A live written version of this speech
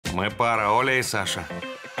Ми пара, Оля і Саша.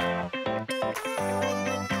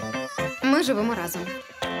 Ми живемо разом.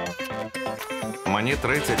 Мені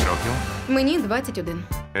 30 років. Мені 21.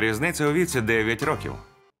 Різниця у віці 9 років.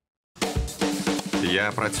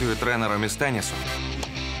 Я працюю тренером із тенісу.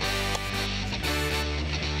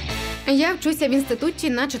 Я вчуся в інституті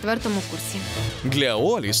на 4-му курсі. Для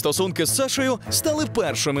Олі стосунки з Сашею стали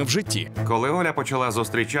першими в житті. Коли Оля почала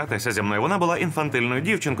зустрічатися зі мною, вона була інфантильною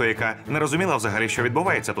дівчинкою, яка не розуміла взагалі, що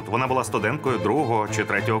відбувається тут. Вона була студенткою 2-го чи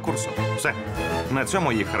 3-го курсу. Все. На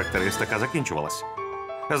цьому її характеристика закінчувалась.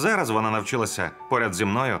 Зараз вона навчилася поряд зі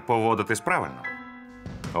мною поводитись правильно.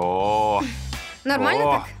 О! Нормально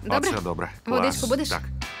О, так? Добре? Оце добре. Водичку Клас. будеш? Так.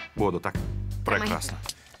 Буду, так. Прекрасно.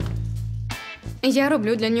 Я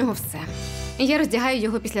роблю для нього все. Я роздягаю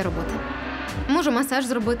його після роботи. Можу масаж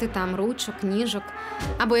зробити, там, ручок, ніжок.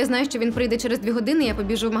 Або я знаю, що він прийде через 2 години, я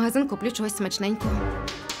побіжу в магазин, куплю чогось смачненького.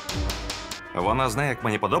 Вона знає, як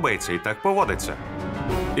мені подобається, і так поводиться.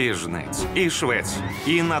 І жнець, і швець,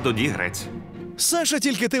 і на дуді грець. Саша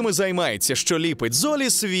тільки тим і займається, що ліпить з Олі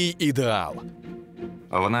свій ідеал.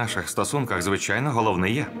 В наших стосунках, звичайно,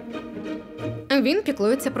 головний я. Він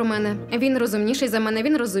піклується про мене. Він розумніший за мене,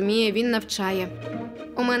 він розуміє, він навчає.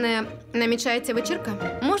 У мене намічається вечірка.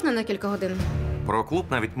 Можна на кілька годин? Про клуб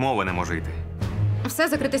навіть мови не може йти. Все,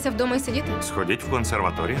 закритися вдома і сидіти? Сходіть в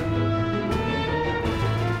консерваторію.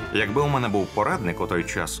 Якби у мене був порадник у той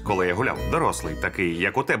час, коли я гуляв, дорослий, такий,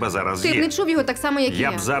 як у тебе зараз Ти б є, не чув його так само, як і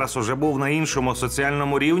я б зараз уже був на іншому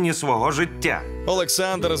соціальному рівні свого життя.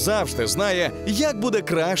 Олександр завжди знає, як буде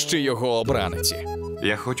краще його обраниці.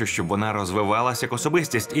 Я хочу, щоб вона розвивалася як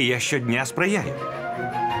особистість, і я щодня сприяю.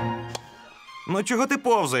 Ну чого ти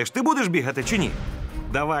повзаєш? Ти будеш бігати чи ні?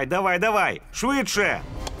 Давай, давай, давай! Швидше!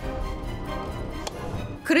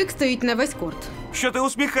 Крик стоїть на весь корт. Що ти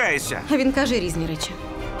усміхаєшся? А він каже різні речі.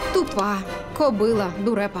 Тупа, кобила,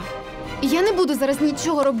 дурепа. Я не буду зараз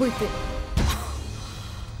нічого робити.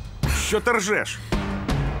 Що ти ржеш?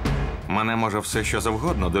 Мене може все, що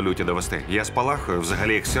завгодно до люті довести. Я спалахую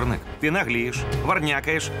взагалі як сірник. Ти наглієш,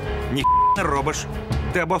 варнякаєш, ні не робиш.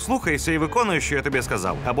 Ти або слухаєшся і виконуєш, що я тобі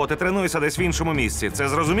сказав, або ти тренуєшся десь в іншому місці. Це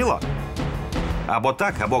зрозуміло? Або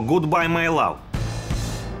так, або goodbye, my love.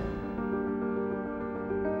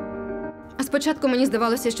 А спочатку мені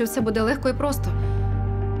здавалося, що все буде легко і просто.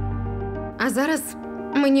 А зараз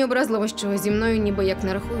мені образливо, що зі мною ніби як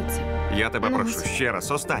не рахуються. Я тебе прошу ще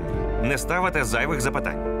раз, останнє. Не ставити зайвих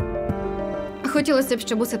запитань. Хотілося б,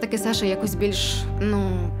 щоб усе-таки Саша якось більш,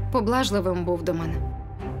 поблажливим був до мене.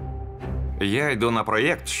 Я йду на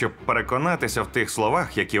проєкт, щоб переконатися в тих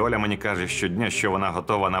словах, які Оля мені каже щодня, що вона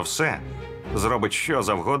готова на все, зробить що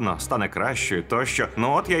завгодно, стане кращою, тощо.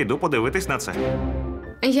 Ну от я йду подивитись на це.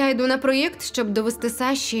 Я йду на проєкт, щоб довести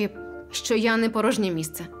Саші, що я не порожнє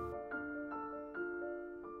місце.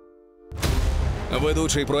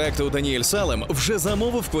 Ведучий проекту Даніель Салем вже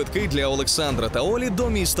замовив квитки для Олександра та Олі до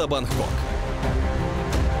міста Бангкок.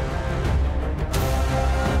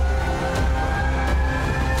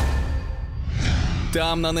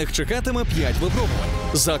 Там на них чекатиме 5 випробувань.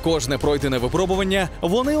 За кожне пройдене випробування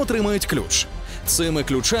вони отримають ключ. Цими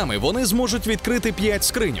ключами вони зможуть відкрити 5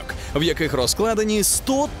 скриньок, в яких розкладені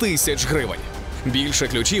 100 тисяч гривень. Більше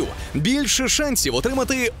ключів – більше шансів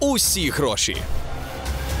отримати усі гроші.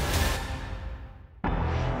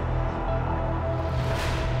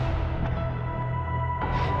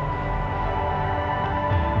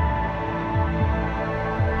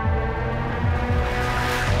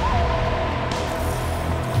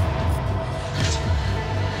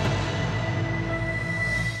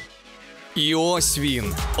 І ось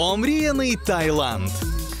він – омріяний Таїланд.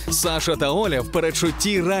 Саша та Оля в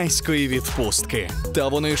передчутті райської відпустки. Та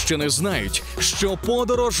вони ще не знають, що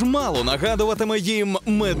подорож мало нагадуватиме їм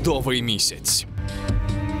медовий місяць.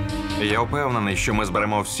 Я впевнений, що ми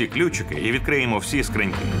зберемо всі ключики і відкриємо всі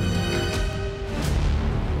скриньки.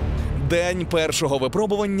 День першого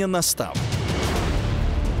випробування настав.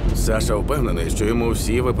 Саша впевнений, що йому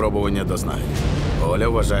всі випробування дознають. Оля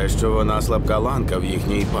вважає, що вона слабка ланка в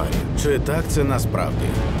їхній парі. Чи так це насправді?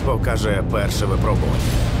 Покаже перше випробування.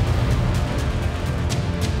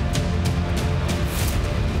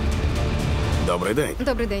 Добрий день.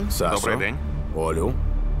 Добрий день. Сашо, Добрий день. Олю.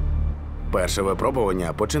 Перше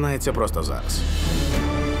випробування починається просто зараз.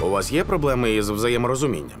 У вас є проблеми із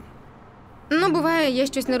взаєморозумінням? Буває, я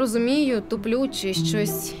щось не розумію, туплю чи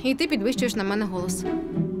щось, і ти підвищуєш на мене голос.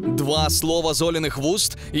 2 слова з Оліних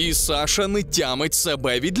вуст, і Саша не тямить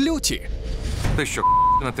себе від люті. Ти що,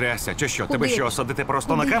 Натрясся, чи що? Куди Тебе я що, пішла? садити просто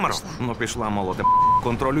Куди на я камеру? пішла? Ну пішла, молоте.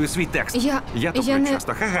 Контролюй свій текст. Я туплю не-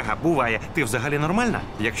 часто. Ха-ха-ха, буває. Ти взагалі нормальна?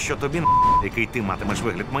 Якщо тобі який ти матимеш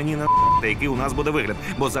вигляд, мені та який у нас буде вигляд.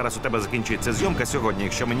 Бо зараз у тебе закінчиться зйомка сьогодні,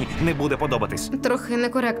 якщо мені не буде подобатись. Трохи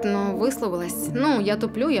некоректно висловилась. Ну, я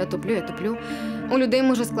туплю. У людей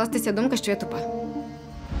може скластися думка, що я тупа.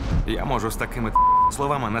 Я можу з такими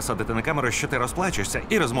словами насадити на камеру, що ти розплачешся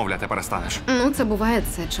і розмовляти перестанеш. Ну, це буває,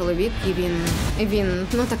 це чоловік, і він,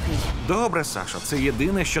 ну, такий. Добре, Сашо, це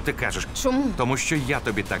єдине, що ти кажеш. Чому? Тому що я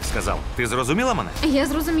тобі так сказав. Ти зрозуміла мене? Я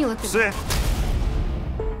зрозуміла тебе. Все.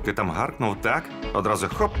 Ти там гаркнув, так? Одразу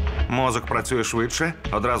хоп, мозок працює швидше,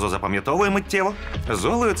 одразу запам'ятовує миттєво. З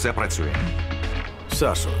Олею це працює.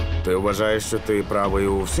 Сашо, ти вважаєш, що ти правий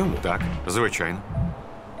у всьому? Так, звичайно.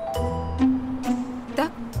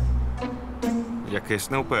 Так?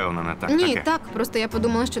 Якесь невпевнене, так Ні, таке. так. Просто я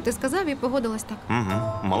подумала, що ти сказав, і погодилась так. Угу,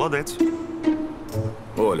 молодець.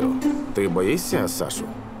 Олю, ти боїшся Сашу?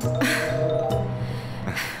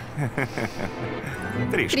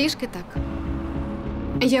 Трішки. Трішки так.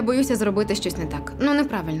 Я боюся зробити щось не так. Ну,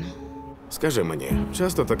 неправильно. Скажи мені,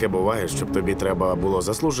 часто таке буває, щоб тобі треба було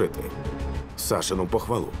заслужити Сашину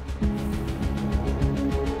похвалу?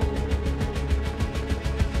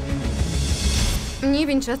 Ні,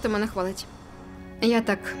 він часто мене хвалить. Я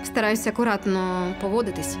так стараюся акуратно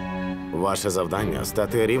поводитись. Ваше завдання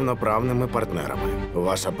стати рівноправними партнерами.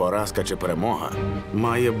 Ваша поразка чи перемога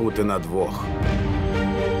має бути на двох.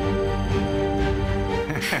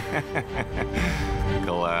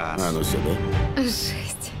 Клас. Ану сюди.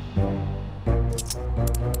 Жесть.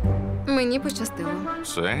 Мені пощастило.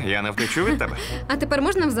 Все, я не втечу від тебе. А тепер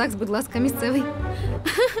можна в ЗАГС, будь ласка, місцевий?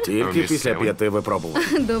 Тільки після Місцевий. 5 випробувань.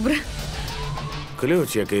 Добре.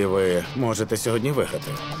 Ключ, який ви можете сьогодні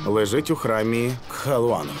виграти, лежить у храмі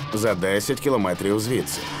Кхалуану за 10 кілометрів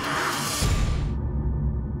звідси.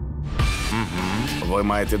 Ви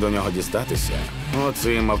маєте до нього дістатися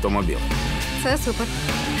оцим автомобілем. Це супер.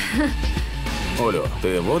 Олю,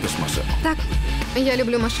 ти водиш машину? Так, я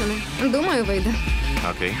люблю машини. Думаю, вийде.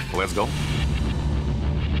 Окей, let's go.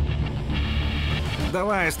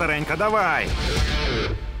 Давай, старенька, давай.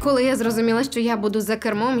 Коли я зрозуміла, що я буду за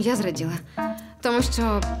кермом, я зраділа. Тому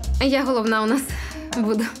що я головна у нас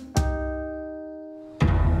буду.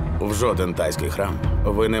 В жоден тайський храм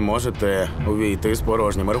ви не можете увійти з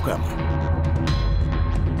порожніми руками.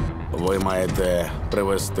 Ви маєте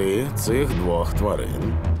привезти цих двох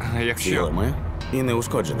тварин Якщо... цілими і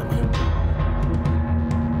неушкодженими.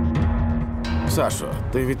 Сашо,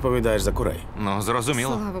 ти відповідаєш за курей. Ну,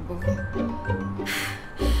 зрозуміло. Слава Богу.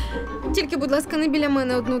 Тільки, будь ласка, не біля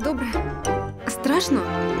мене одну, добре? Страшно?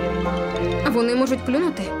 А вони можуть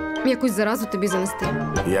клюнути, якусь заразу тобі занести.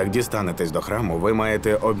 Як дістанетесь до храму, ви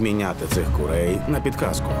маєте обміняти цих курей на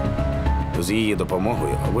підказку. З її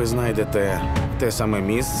допомогою ви знайдете те саме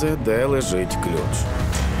місце, де лежить ключ.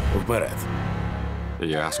 Вперед.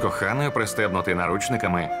 Я з коханою пристебнутий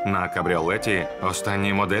наручниками на кабріолеті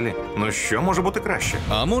останньої моделі. Ну що може бути краще?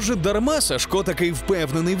 А може, дарма Сашко такий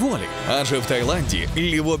впевнений волі? Адже в Таїланді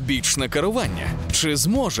лівобічне керування. Чи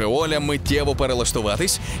зможе Оля миттєво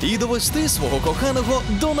перелаштуватись і довести свого коханого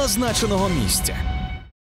до назначеного місця?